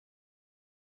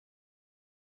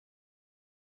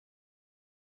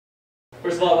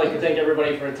First of all, I'd like to thank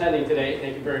everybody for attending today.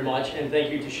 Thank you very much. And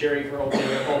thank you to Sherry for opening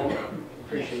your home.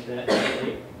 Appreciate that.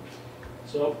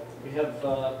 So we have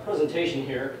a presentation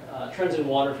here, Trends in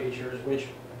Water Features, which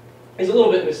is a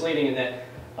little bit misleading in that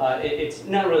it's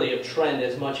not really a trend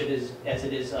as much as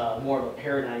it is more of a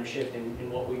paradigm shift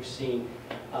in what we've seen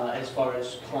as far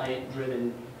as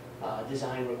client-driven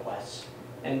design requests.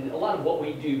 And a lot of what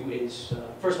we do is,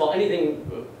 first of all,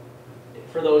 anything,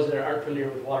 for those that aren't familiar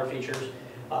with water features,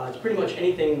 it's pretty much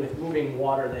anything with moving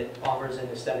water that offers an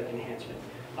aesthetic enhancement.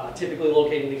 Typically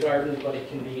located in the garden, but it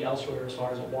can be elsewhere as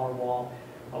far as a water wall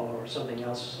or something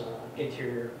else,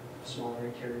 interior, smaller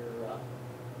interior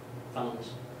fountains.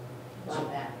 Love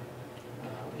that.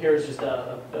 Here's just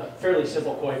a fairly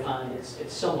simple koi pond.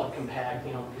 It's somewhat compact.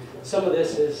 You know, some of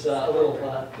this is a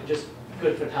little just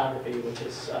good photography, which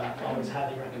is always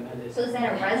highly recommended. So is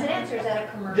that a residence or is that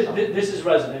a commercial? This is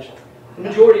residential. The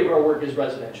majority of our work is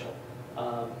residential.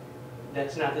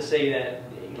 That's not to say that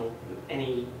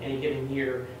any given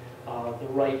year the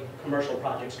right commercial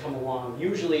projects come along.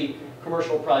 Usually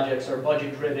commercial projects are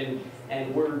budget driven,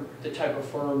 and we're the type of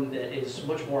firm that is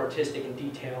much more artistic and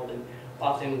detailed, and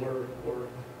often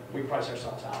we price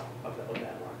ourselves out of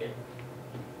that market.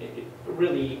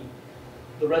 Really,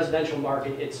 the residential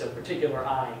market, it's a particular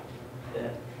eye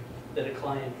that a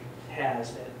client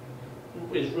has that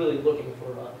is really looking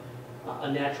for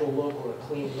a natural look or a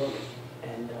clean look,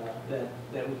 and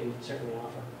that we can certainly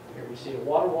offer. Here we see a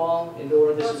water wall,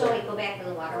 indoor. This is wait, go back to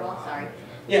the water wall, sorry.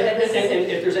 Yeah, so and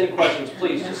if there's any questions,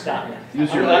 please just stop me.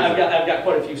 I've got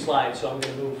quite a few slides, so I'm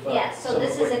going to move. Yeah, so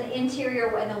this is an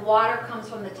interior, and the water comes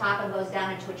from the top and goes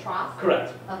down into a trough?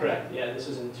 Correct, okay. Correct. Yeah, this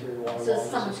is an interior water wall. So this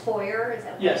is someone's foyer? Is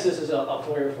that yes, this is a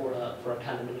foyer for a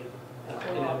condominium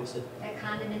in Evanston. A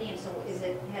condominium, so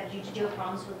did you have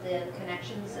problems with the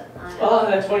connections on it? Oh,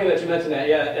 that's funny that you mentioned that.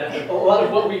 Yeah, a lot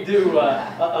of what we do,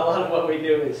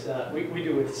 is we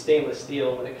do with stainless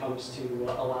steel when it comes to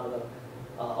a lot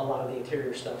of the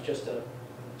interior stuff, just to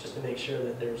make sure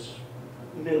that there's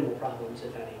minimal problems,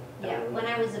 if any. Yeah, when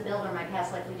I was a builder, my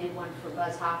past life, we did one for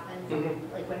Buzz Hoffman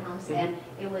from Lakewood Homes, and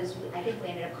it was, I think we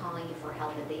ended up calling you for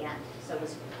help at the end, so it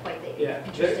was quite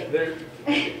interesting.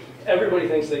 Everybody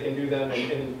thinks they can do them,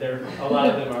 and a lot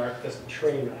of them are just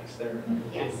train wrecks.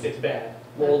 It's bad.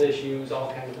 Mold issues,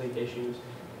 all kinds of leak issues,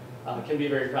 can be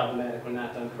very problematic when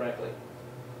not done correctly.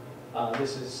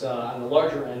 This is on the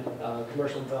larger end,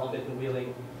 commercial development and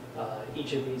wheeling.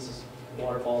 Each of these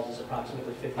waterfalls is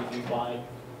approximately 50 feet wide.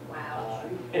 Wow.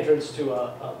 Entrance to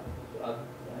I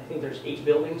think there's 8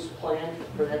 buildings planned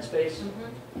for that space.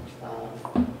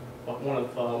 But one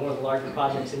of the larger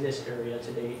projects in this area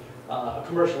to date, a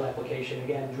commercial application,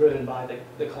 again driven by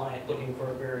the client looking for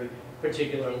a very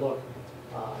particular look,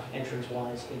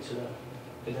 entrance-wise into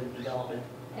the development.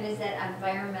 And is that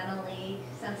environmentally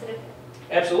sensitive?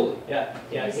 Absolutely, yeah.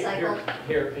 Recycle?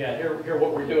 Here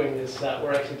what we're doing is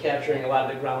we're actually capturing a lot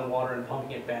of the groundwater and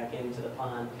pumping it back into the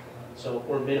pond. So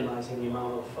we're minimizing the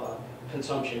amount of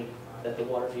consumption that the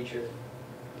water feature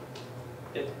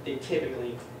they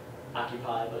typically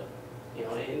occupy, but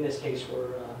in this case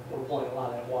we're pulling a lot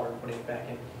of that water and putting it back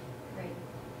in. Great.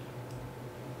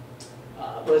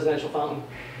 Residential fountain.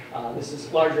 This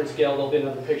is larger in scale. There'll be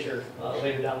another picture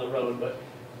later down the road, but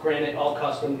granite, all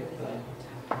custom.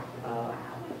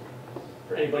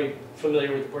 For anybody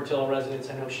familiar with Portillo residence,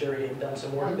 I know Sherry had done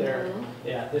some work there.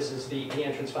 Yeah, this is the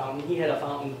entrance fountain. He had a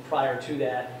fountain prior to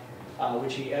that,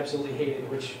 which he absolutely hated,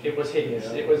 which it was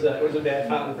hideous. Yeah. It was a bad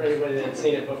fountain for anybody that had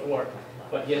seen it before.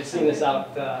 But he had seen this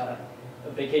out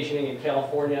vacationing in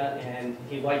California, and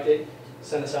he liked it.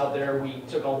 Sent us out there. We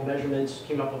took all the measurements,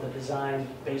 came up with a design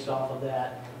based off of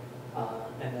that,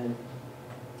 and then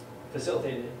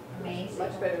facilitated it. Amazing.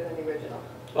 Much better than the original.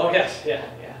 Oh yes, yeah.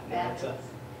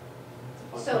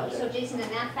 So Jason, in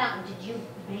that fountain, did you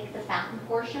make the fountain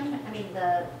portion? I mean,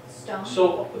 the stone?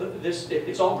 So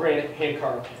it's all granite, hand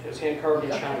carved. It was hand carved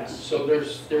in China. So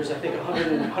there's I think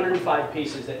 105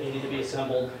 pieces that needed to be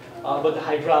assembled, but the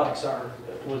hydraulics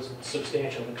was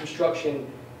substantial. The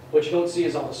construction, what you don't see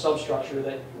is all the substructure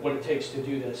what it takes to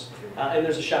do this. And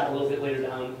there's a shot a little bit later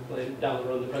down the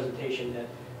road in the presentation that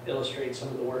illustrates some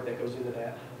of the work that goes into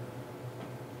that.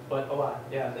 But a lot,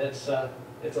 yeah. It's a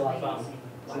lot of fun.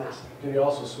 It's nice. Do you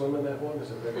also swim in that one?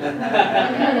 Is it very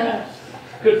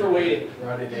good for wading?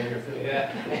 Rodney Dangerfield.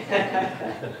 Yeah.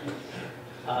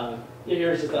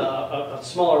 Here's just a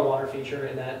smaller water feature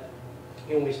in that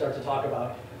when we start to talk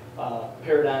about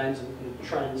paradigms and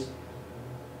trends,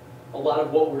 a lot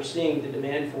of what we're seeing the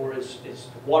demand for is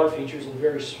water features in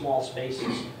very small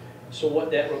spaces. So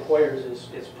what that requires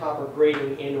is proper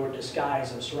grading and or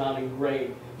disguise of surrounding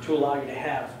grade to allow you to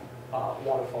have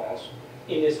waterfalls.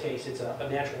 in this case, it's a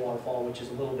natural waterfall, which is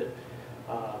a little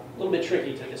bit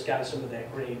tricky to disguise some of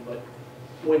that grade, but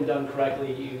when done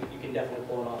correctly, you can definitely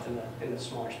pull it off in the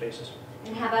smaller spaces.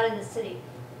 And how about in the city?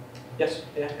 Yes,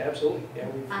 yeah, absolutely. Yeah,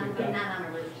 we've But done not on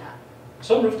a rooftop?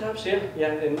 some rooftops, yeah,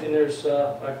 and there's,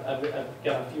 I've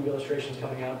got a few illustrations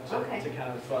coming out to Okay. to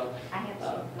kind of I have Uh,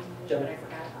 some, but I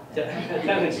forgot about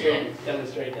that.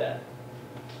 demonstrate that.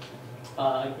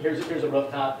 Here's a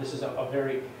rooftop. This is a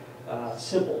very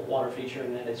simple water feature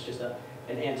in that it's just an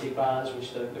antique vase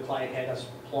which the client had us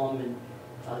plumb and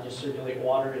just circulate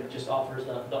water. It just offers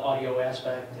the audio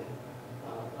aspect and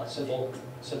a simple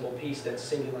piece that's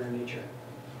singular in nature.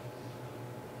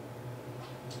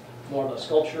 More of a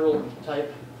sculptural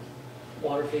type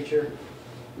water feature,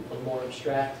 a little more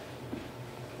abstract.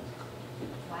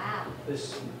 Wow.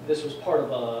 This was part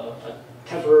of a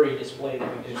temporary display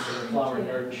that we did for the Flower and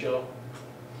Garden Show,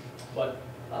 but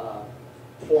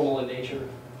formal in nature,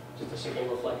 just a simple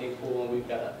reflecting pool, and we've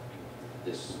got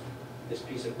this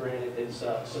piece of granite. It's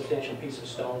a substantial piece of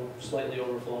stone, slightly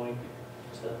overflowing.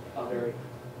 Just a very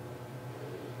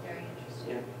Very interesting.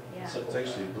 yeah. Yeah. simple. It's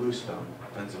actually bluestone,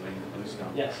 Pennsylvania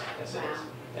bluestone. Yes, it is. Wow.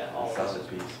 Yeah, all of this Solid is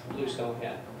piece. bluestone.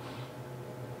 Yeah.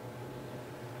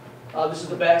 This is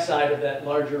the back side of that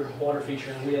larger water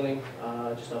feature in Wheeling.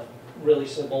 Just a really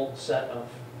simple set of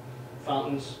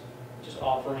fountains, just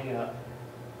offering a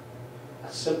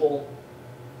simple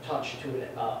touch to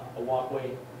a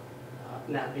walkway,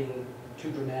 not being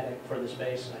too dramatic for the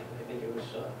space. I think it was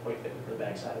quite fitting for the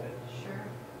back side of it. Sure.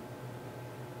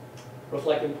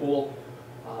 Reflecting pool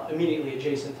immediately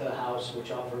adjacent to the house, which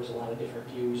offers a lot of different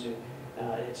views. And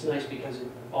it's nice because it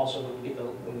also, when you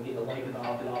get the light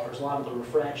involved, it offers a lot of the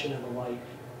refraction of the light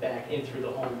back in through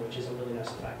the home, which is a really nice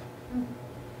effect.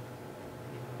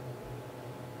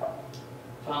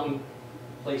 Fountain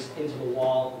placed into the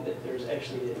wall. There's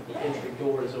actually the entry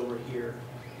door is over here,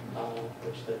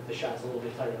 which the shot's a little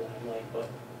bit tighter than I like, but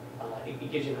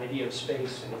it gives you an idea of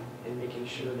space and making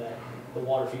sure that the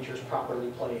water feature is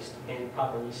properly placed and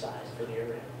properly sized for the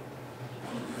area.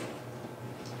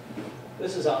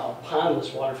 This is a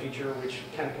pondless water feature, which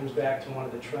kind of comes back to one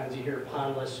of the trends. You hear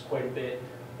pondless quite a bit,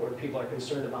 where people are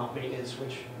concerned about maintenance,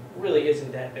 which really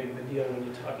isn't that big of a deal when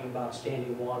you're talking about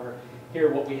standing water.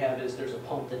 Here what we have is there's a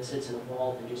pump that sits in a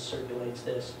vault and just circulates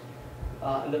this.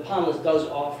 And the pondless does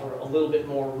offer a little bit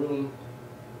more room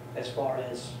as far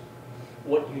as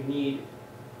what you need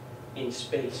in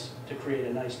space to create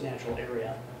a nice natural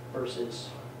area versus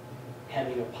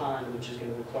having a pond, which is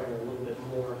going to require a little bit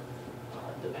more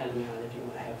depending on if you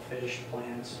want to have fish,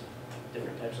 plants,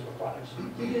 different types of aquatics.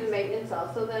 Do you do the maintenance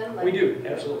also then? We do,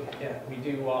 absolutely, yeah. We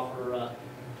do offer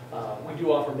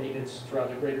maintenance throughout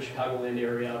the greater Chicagoland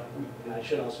area. And I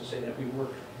should also say that we work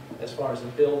as far as the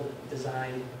build,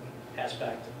 design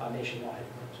aspect nationwide.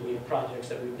 So we have projects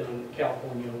that we've done in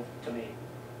California to Maine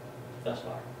thus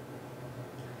far.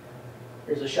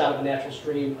 Here's a shot of a natural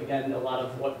stream. Again, a lot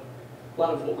of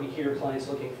what we hear clients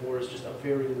looking for is just a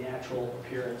very natural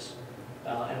appearance.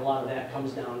 And a lot of that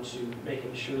comes down to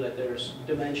making sure that there's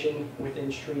dimension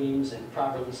within streams and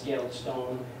properly scaled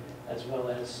stone, as well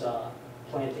as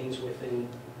plantings within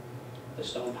the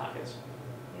stone pockets.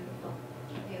 Beautiful.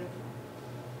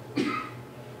 Beautiful.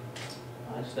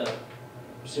 Just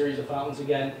a series of fountains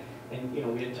again, and we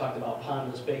had talked about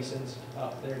pondless basins.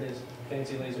 Oh, there it is.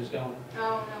 Fancy laser's going.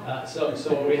 Oh, no.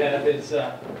 So what we have is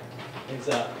a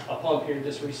pump here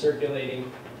just recirculating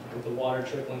with the water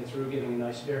trickling through, giving a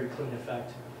nice, very clean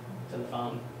effect to the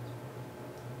fountain.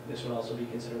 This would also be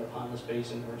considered a pondless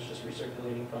basin, where it's just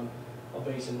recirculating from a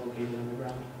basin located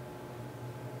underground.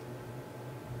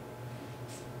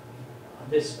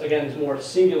 This, again, is more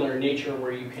singular in nature,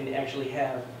 where you can actually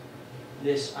have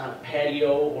this on a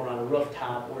patio or on a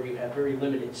rooftop where you have very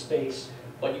limited space,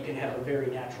 but you can have a very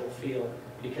natural feel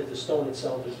because the stone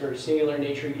itself is very singular in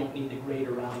nature. You don't need the grade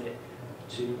around it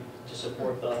to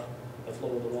support the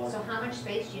flow of the water. So how much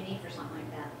space do you need for something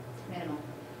like that? Minimal.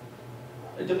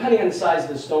 Depending on the size of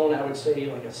the stone, I would say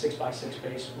like a 6x6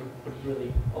 base would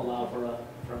really allow for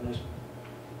a nice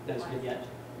vignette.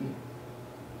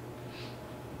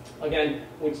 Again,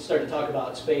 we start to talk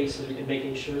about space and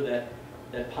making sure that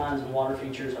ponds and water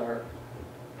features are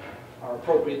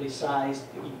appropriately sized.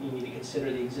 You need to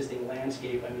consider the existing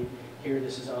landscape. I mean, here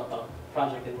this is a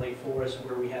project in Lake Forest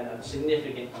where we had a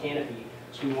significant canopy,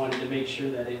 so we wanted to make sure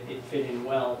that it fit in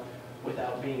well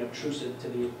without being obtrusive to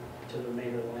the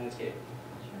remainder of the landscape.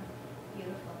 Sure.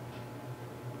 Beautiful.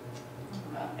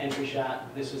 Entry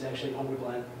shot. This is actually Homewood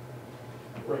Glen,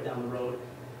 right down the road.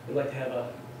 We'd like to have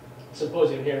a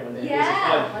symposium here one day.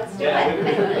 Yeah, let's do Yeah,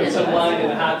 it. put some line in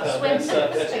the hot tub. Swim That's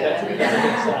a good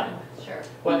shot. Sure.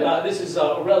 But this is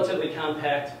a relatively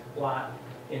compact lot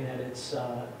in that it's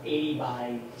 80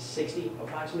 by 60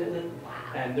 approximately.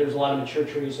 And there's a lot of mature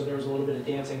trees, so there was a little bit of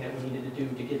dancing that we needed to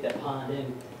do to get that pond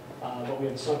in. But we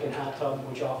have a sunken hot tub,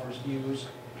 which offers views.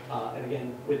 And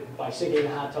again, by sinking the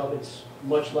hot tub, it's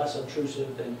much less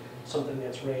obtrusive than something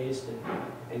that's raised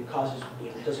and causes,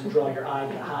 doesn't draw your eye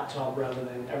to the hot tub rather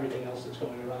than everything else that's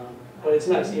going around. But it's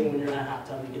nice, even when you're in a hot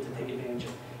tub, you get to take advantage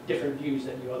of different views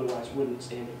that you otherwise wouldn't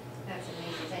standing. That's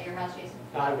amazing. Is that your house, Jason?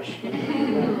 I wish.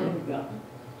 No.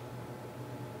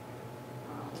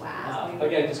 Oh, wow.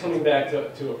 Again, just coming back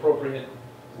to appropriate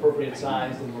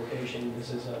size and location,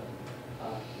 this is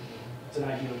it's an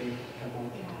ideal view.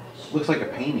 Looks like a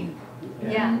painting.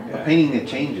 Yeah. A painting that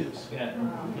changes. Yeah.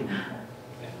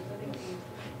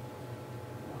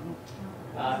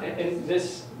 And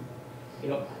this,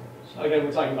 again,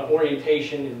 we're talking about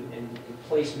orientation and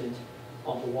placement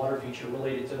of the water feature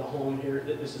related to the home here.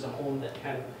 This is a home that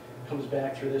kind of comes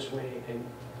back through this way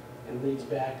and leads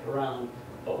back around.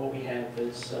 But what we have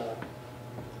is a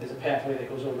pathway that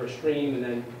goes over a stream and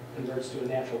then converts to a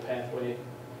natural pathway,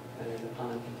 and then the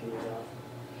pond continues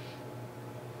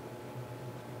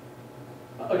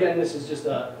off. Again, this is just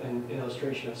an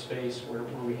illustration of space where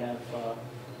we have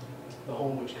the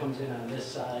home, which comes in on this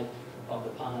side of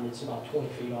the pond. It's about 20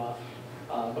 feet off,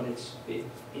 but it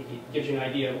gives you an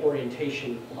idea of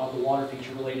orientation of the water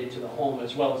feature related to the home,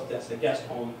 as well as that's the guest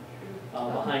home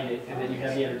behind it, and then you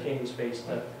have the entertaining space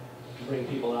to bring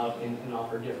people out and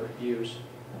offer different views.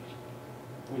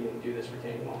 We didn't do this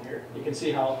retaining wall here. You can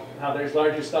see how there's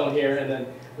larger stone here, and then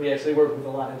we actually work with a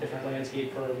lot of different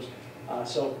landscape firms.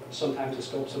 So sometimes the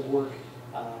scopes of work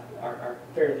are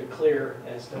fairly clear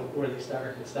as to where they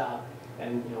start and stop.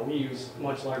 And we use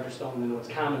much larger stone than what's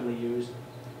commonly used.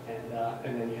 And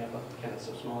then you have kind of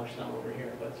some smaller stone over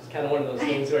here. But it's kind of one of those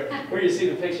things where you see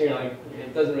the picture, you're like,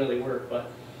 it doesn't really work, but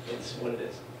it's what it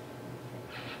is.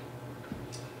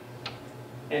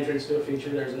 Entrance to a feature,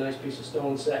 there's a nice piece of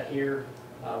stone set here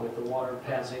with the water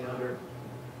passing under.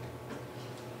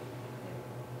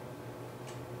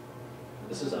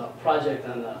 This is a project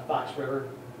on the Fox River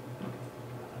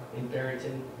in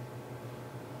Barrington.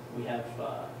 We have,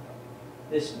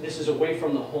 this is away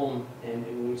from the home, and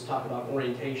when we talk about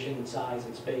orientation and size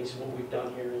and space, what we've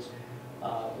done here is,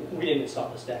 we didn't install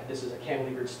this deck. This is a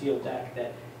cantilevered steel deck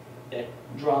that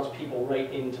draws people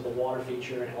right into the water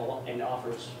feature and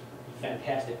offers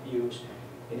fantastic views.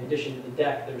 In addition to the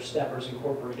deck, there's steppers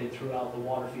incorporated throughout the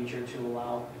water feature to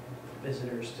allow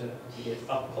visitors to get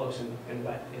up close and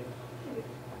wet if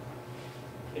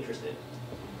interested.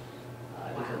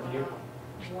 Different view.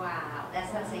 Wow,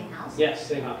 that's that same house? Yes,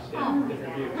 same house, yeah, Oh,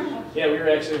 different yeah. view. Yeah, we were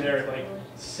actually there at like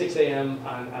 6 a.m.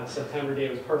 on September day.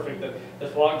 It was perfect. The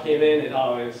fog came in, and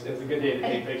it was a good day to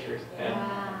take pictures. Yeah.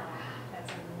 Wow,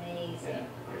 that's amazing. Yeah.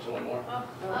 Here's one more. Oh,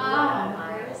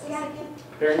 my.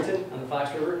 Barrington on the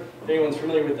Fox River. If anyone's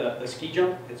familiar with the ski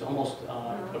jump, it's almost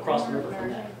across the river from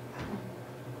that.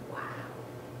 Wow.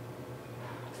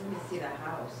 Let me see the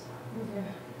house.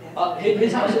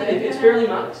 His house, it's fairly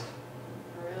modest.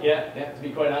 Yeah, to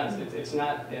be quite honest, it's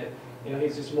not,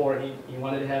 he's just more, he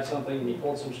wanted to have something, and he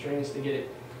pulled some strings to get it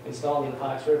installed in the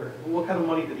Fox River. What kind of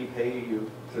money did he pay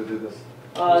you to do this?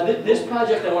 This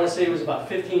project, I want to say, was about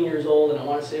 15 years old, and I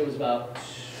want to say it was about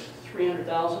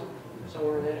 $300,000,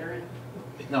 somewhere in that area.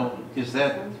 Now, is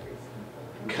that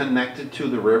connected to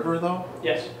the river, though?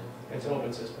 Yes, it's an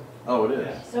open system. Oh, it is?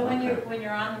 Yeah. So when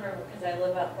you're on the river, because I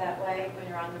live up that way, when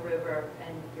you're on the river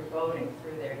and you're boating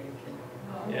through there, you can.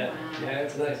 Yeah,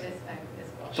 it's nice.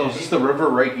 So is this the river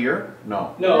right here?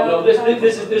 No. No, this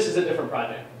is a different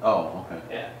project. Oh, okay.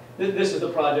 Yeah, this is the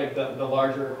project, the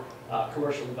larger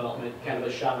commercial development, kind of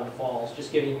a shot of the falls,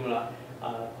 just giving you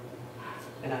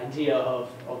an idea of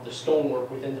the stonework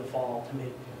within the fall to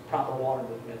make proper water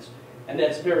movements. And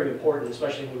that's very important,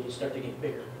 especially when you start to get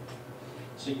bigger.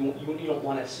 So you don't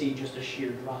want to see just a sheer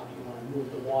drop. You want to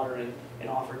move the water and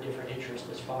offer different interest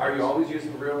as far as... Are you always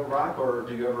using real rock, or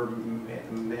do you ever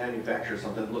manufacture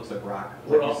something that looks like rock?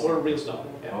 We're real stone.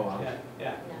 Yeah, Oh, wow.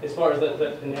 yeah. As far as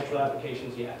the natural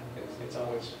applications, yeah, it's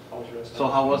always real stone. So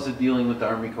how was it dealing with the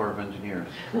Army Corps of Engineers?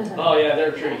 Oh yeah, they're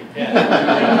a treat.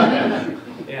 Yeah,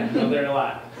 yeah, no, they're a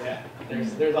lot. Yeah,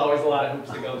 there's always a lot of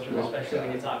hoops to go through, especially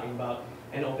when you're talking about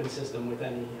an open system with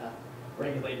any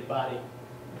regulated body.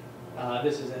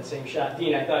 This is that same shot.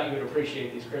 Dean, I thought you would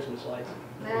appreciate these Christmas lights.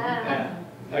 Yeah.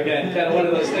 Again, kind of one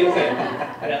of those things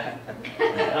that,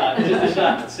 just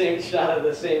the same shot of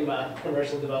the same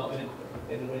commercial development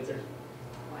in the winter.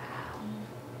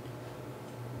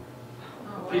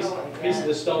 Wow. Piece of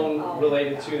the stone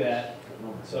related to that.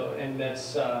 So, and that's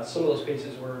some of those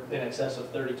pieces were in excess of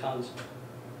 30 tons.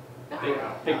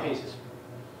 big pieces.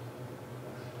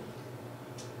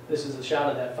 This is a shot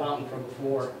of that fountain from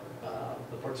before,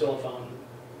 the Portilla fountain.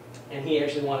 And he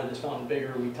actually wanted this fountain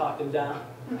bigger. We talked him down.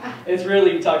 It's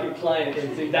really talking client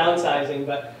into downsizing,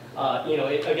 but you know,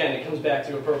 again, it comes back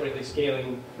to appropriately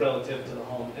scaling relative to the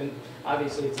home. And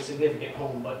obviously, it's a significant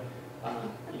home, but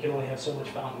you can only have so much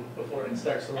fountain before it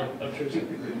starts to look obtrusive.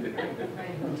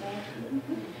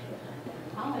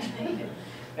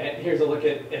 And here's a look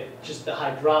at just the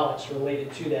hydraulics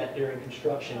related to that during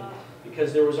construction,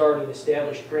 because there was already an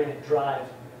established granite drive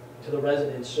to the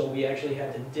residence, so we actually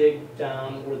had to dig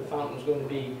down where the fountain was going to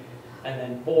be and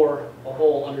then bore a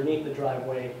hole underneath the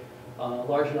driveway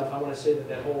large enough. I want to say that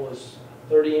that hole is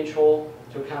a 30-inch hole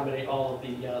to accommodate all of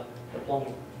the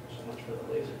plumbing. So much for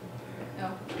the laser.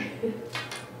 No.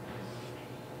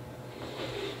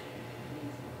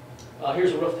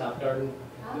 Here's a rooftop garden.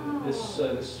 Oh.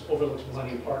 This overlooks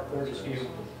Millennium Park, gorgeous view.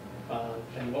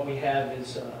 And what we have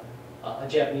is a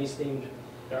Japanese-themed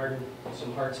garden,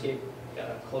 some hardscape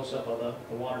close-up of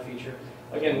the water feature.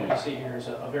 Again, what you see here is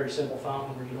a very simple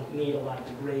fountain where you don't need a lot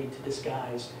of grade to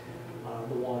disguise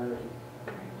the water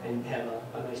and have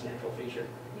a nice natural feature.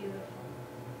 Beautiful.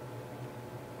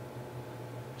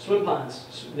 Swim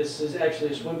ponds. This is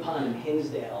actually a swim pond in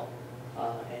Hinsdale,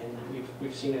 and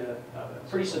we've seen a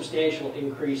pretty substantial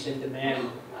increase in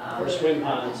demand for swim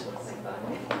ponds.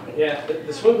 Yeah,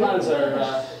 the swim ponds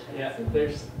are yeah.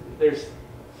 There's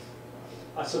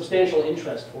a substantial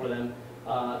interest for them.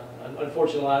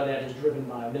 Unfortunately, a lot of that is driven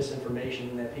by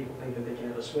misinformation that people think that they can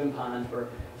have a swim pond for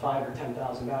 $5,000 or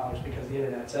 $10,000 because the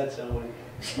internet said so. And,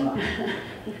 you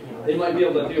know, they might be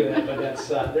able to do that, but that's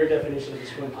their definition of the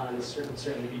swim pond is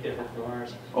certainly be different from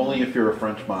ours. Only if you're a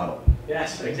French model.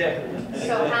 Yes, exactly.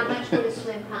 So how much would a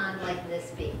swim pond like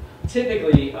this be?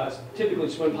 Typically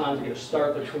swim ponds are going to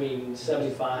start between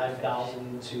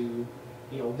 $75,000 to,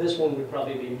 you know, this one would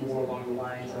probably be more along the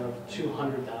lines of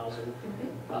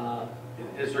 $200,000.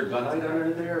 Is there gunite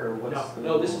under there, or what's?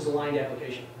 No, this is a lined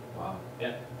application. Wow.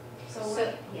 Yeah. So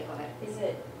Yeah, go ahead. is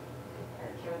it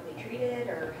chemically treated,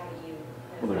 or how do you?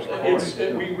 Well, there's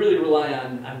We really rely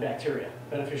on bacteria,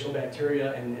 beneficial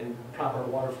bacteria and proper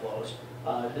water flows.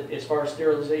 As far as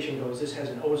sterilization goes, this has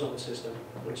an ozone system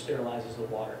which sterilizes the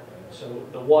water. So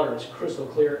the water is crystal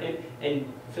clear,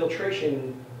 and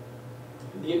filtration,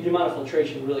 the amount of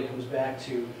filtration really comes back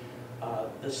to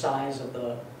the size of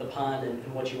the pond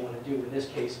and what you want to do. In this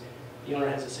case, the owner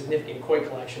has a significant koi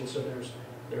collection, so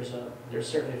there's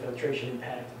certainly a filtration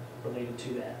impact related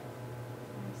to that.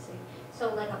 I see.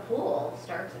 So like a pool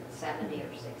starts at 70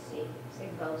 or 60, so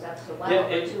it goes up to well Yeah,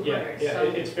 over 200. So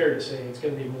it's fair to say it's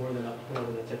going to be more than a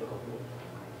typical pool.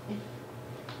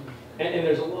 And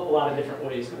there's a lot of different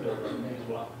ways to build it as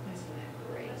well.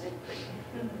 great.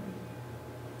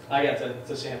 I got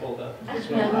to sample the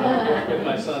swim with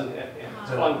my son. It's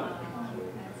fun.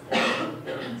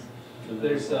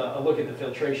 There's a look at the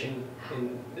filtration.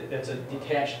 That's a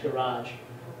detached garage,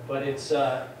 but its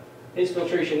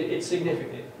filtration, it's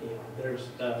significant. You know, there's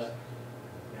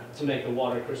to make the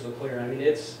water crystal clear. I mean,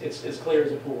 it's as clear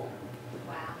as a pool,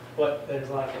 Wow. but there's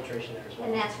a lot of filtration there as well.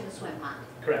 And that's for the swim pond.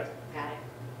 Correct. Got it.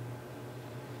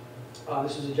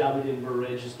 This is a job we did in Burr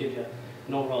Ridge. Just gives you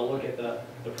an overall look at the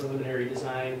preliminary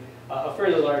design. A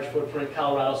fairly large footprint,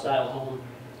 Colorado-style home,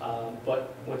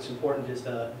 but what's important is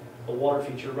the water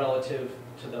feature relative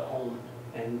to the home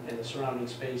and the surrounding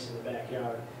space in the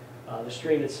backyard. The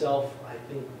stream itself, I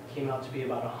think, came out to be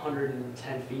about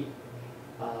 110 feet,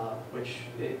 which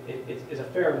it is a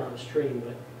fair amount of stream,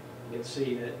 but you can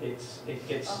see that it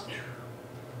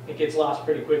gets lost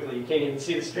pretty quickly. You can't even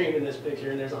see the stream in this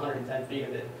picture, and there's 110 feet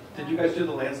of it. Did you guys do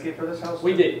the landscape for this house?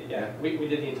 We did, yeah. We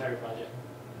did the entire project.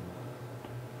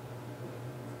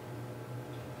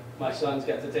 My son's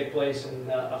got to take place in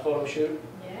a photo shoot.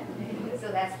 Yeah. So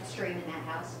that's the stream in that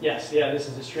house? Yes, yeah, this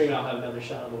is the stream. I'll have another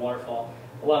shot of the waterfall.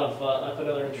 A lot of,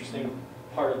 another interesting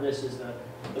part of this is the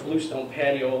bluestone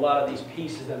patio. A lot of these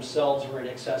pieces themselves are in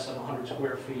excess of 100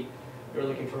 square feet. We're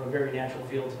looking for a very natural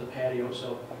feel to the patio,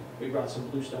 so we brought some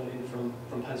bluestone in from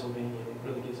Pennsylvania, and it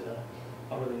really gives it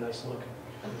a really nice look.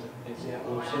 It's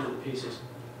some of the pieces.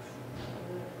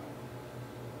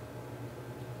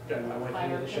 Got my wife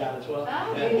into the shot as well.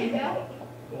 Oh, there you go.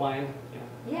 Wine.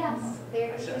 Yes,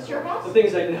 there, is this your house? The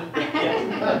things I do.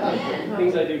 Yeah.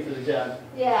 Things I do for the job.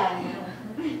 Yeah.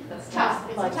 It's tough.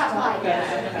 It's a tough life.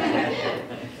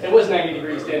 It was 90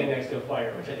 degrees standing next to a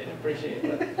fire, which I didn't appreciate.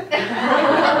 But.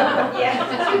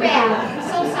 Yeah, too bad. I'm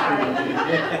so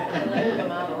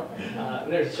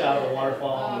sorry. There's a shot of the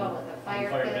waterfall. Oh, with the fire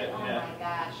pit. Oh yeah. my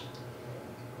gosh.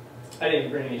 I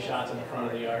didn't bring any shots in the front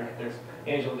of the yard.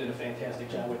 Angela did a fantastic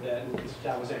job with that. And this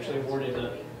job was actually awarded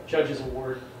the Judges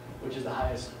Award, which is the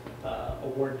highest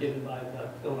award given by the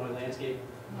Illinois Landscape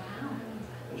Wow.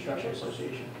 Construction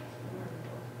Association.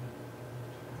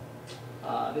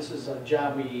 This is a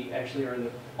job we actually are in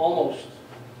the almost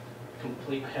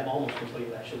completed,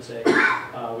 I should say.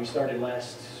 We started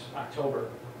last October.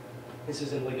 This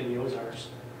is in Lake of the Ozarks.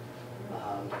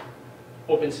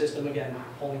 Open system again,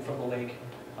 pulling from the lake.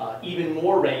 Even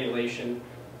more regulation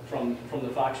from the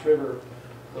Fox River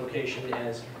location,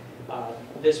 as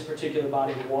this particular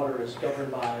body of water is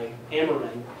governed by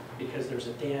Ameren because there's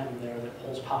a dam there that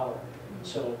pulls power.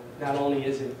 So not only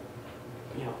is it,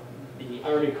 you know, the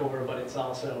Army Corps, but it's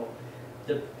also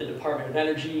the Department of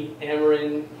Energy,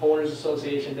 Ameren, Homeowners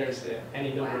Association. There's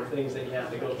any number of things that you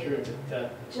have to go through to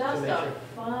Just make a sure.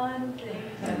 fun thing.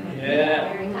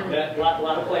 Yeah, a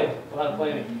lot of planning,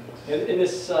 And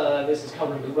this is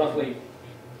covering roughly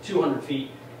 200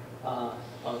 feet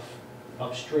of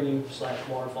stream /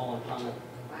 waterfall and pond.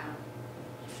 Wow.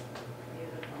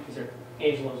 Beautiful. These are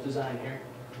Angelo's design here,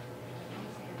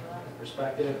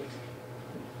 perspective.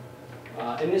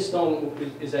 And this stone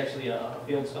is actually a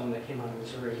field stone that came out of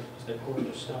Missouri. It's a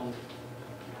gorgeous stone.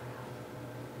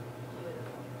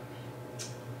 Beautiful.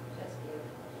 Just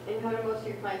beautiful. And how do most of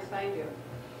your clients find you?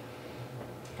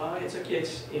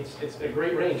 It's a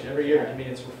great range every year. I mean,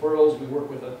 it's referrals. We work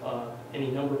with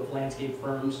any number of landscape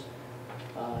firms.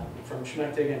 From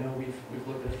Schmechtig, I know we've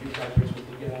looked at a few projects with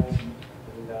you guys,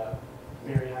 and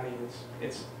Mariani.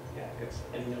 It's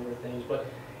any number of things. But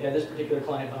yeah, this particular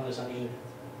client found us on Enid.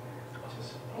 Which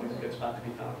is always a good spot to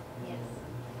be found. Yes.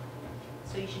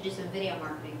 So you should do some video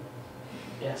marketing.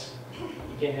 Yes, you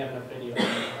can't have enough video.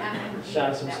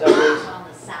 Shot some that stuff. works on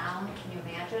the sound, can you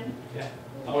imagine? Yeah.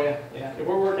 Oh yeah, yeah.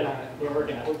 We're working on it.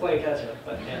 We're playing catch up,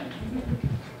 but yeah.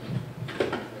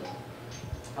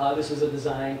 This is a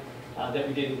design that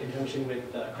we did in conjunction with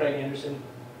Craig Anderson.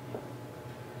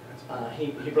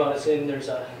 He brought us in.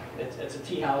 It's a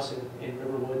tea house in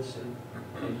Riverwoods, and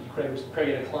Craig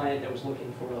had a client that was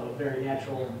looking for a very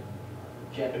natural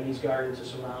Japanese garden to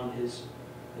surround his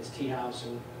tea house,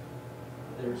 and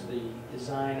there's the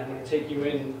design. I'm going to take you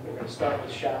in. We're going to start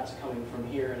with shots coming from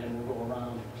here, and then we'll go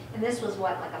around. And this was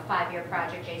what, like a 5-year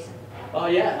project, Jason? Oh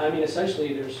yeah, I mean,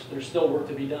 essentially there's still work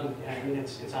to be done. I mean,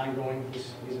 it's ongoing.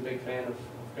 He's a big fan of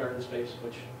garden space,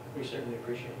 which we certainly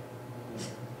appreciate.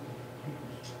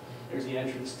 There's the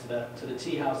entrance to the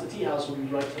tea house. The tea house will be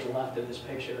right to the left of this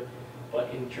picture, but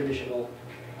in traditional.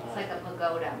 It's like a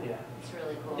pagoda. Yeah. It's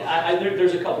really cool. Yeah,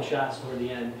 there's a couple shots toward the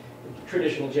end. In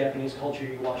traditional Japanese culture,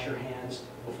 you wash your hands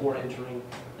before entering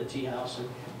the tea house. And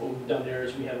what we've done there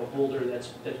is we have a boulder that's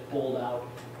bowled out,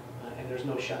 and there's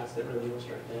no shots that really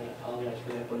illustrate that. I apologize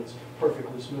for that, but it's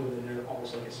perfectly smooth, and they're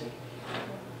almost like a sink.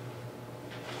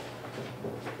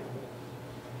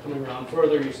 Coming around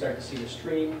further, you start to see the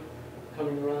stream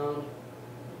coming around.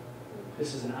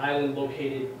 This is an island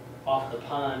located off the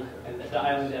pond, and the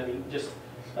island, I mean, just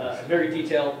very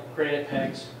detailed granite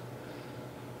pegs.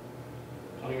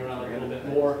 Coming around a little bit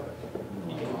more,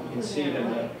 you can see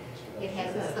that It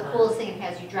has, this is the coolest thing, it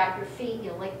has you drop your feet,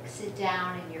 you like sit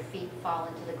down and your feet fall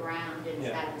into the ground, and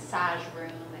it's got a massage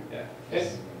room. And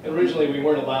And originally we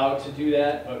weren't allowed to do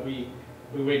that, but we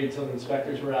waited till the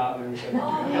inspectors were out, and we said,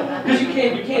 because you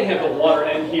can't have the water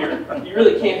end here. You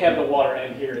really can't have the water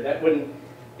end here. That wouldn't,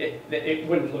 it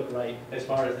wouldn't look right as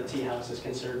far as the tea house is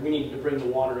concerned. We needed to bring the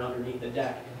water underneath the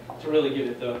deck to really give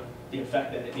it the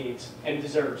effect that it needs and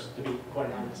deserves, to be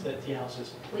quite honest. That tea house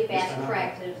is. We've asked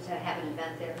Craig to have an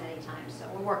event there many times, so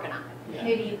we're working on it. Yeah.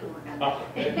 Maybe you can work on that. Oh,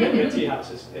 the tea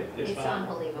house is It's fine.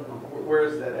 unbelievable. Where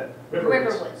is that at?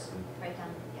 Riverwoods, right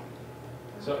down, yeah.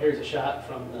 So here's a shot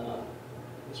from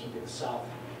this would be the south.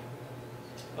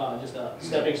 Just a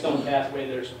stepping stone pathway.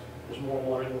 There's more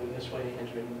water going this way,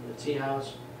 entering the tea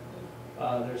house.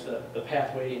 There's the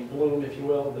pathway in bloom, if you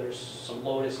will. There's some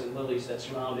lotus and lilies that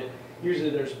surround it. Usually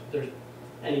there's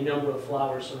any number of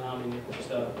flowers surrounding it.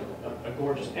 Just a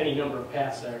gorgeous, any number of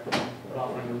paths there. But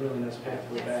offering a really nice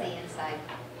pathway back. That's the inside.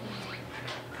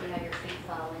 See how your feet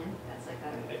fall in? That's like I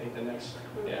think the next,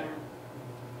 a,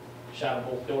 shot of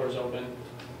both doors open.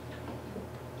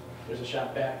 There's a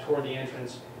shot back toward the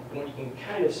entrance. And what you can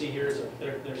kind of see here is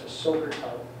there's a soaker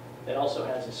tub that also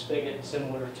has a spigot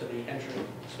similar to the entry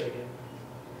spigot.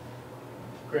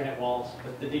 Granite walls,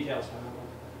 but the details phenomenal.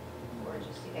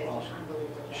 gorgeous. You guys are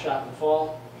unbelievable. Shot in the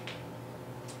fall.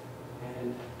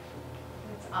 And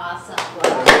That's awesome. We're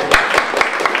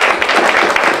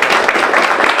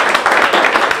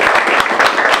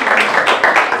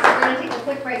going to take a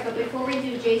quick break, but before we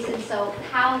do, Jason, so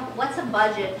what's a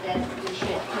budget that we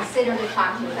should consider to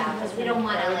talk to you about? Because we don't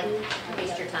want to like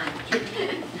waste your time.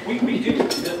 We do,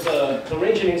 the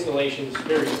range in installations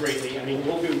vary greatly. I mean,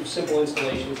 we'll do simple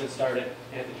installations that start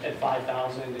at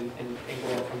 5,000 and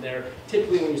go up from there.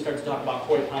 Typically, when you start to talk about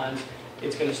koi ponds,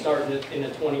 it's gonna start in the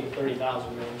 20 to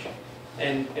 30,000 range.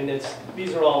 And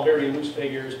these are all very loose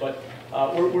figures, but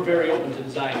we're very open to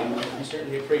design, and we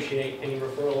certainly appreciate any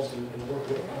referrals and work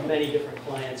with many different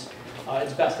clients.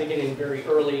 It's best to get in very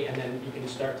early, and then you can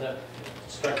start to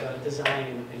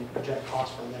design and project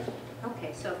costs from there.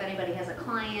 Okay, so if anybody has a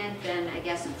client, then I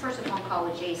guess first of all,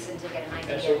 call Jason to get an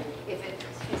idea sure. if it's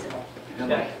feasible.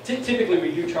 Yeah. Typically,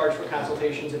 we do charge for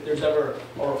consultations. If there's ever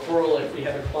a referral, if we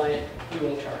have a client, we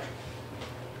won't charge,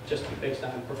 just based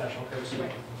on professional courtesy,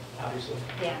 obviously.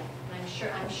 Yeah,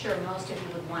 I'm sure most of you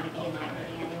would want to be in that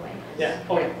meeting anyway. Yeah.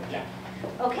 Oh yeah. Yeah.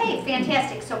 Okay,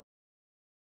 fantastic. So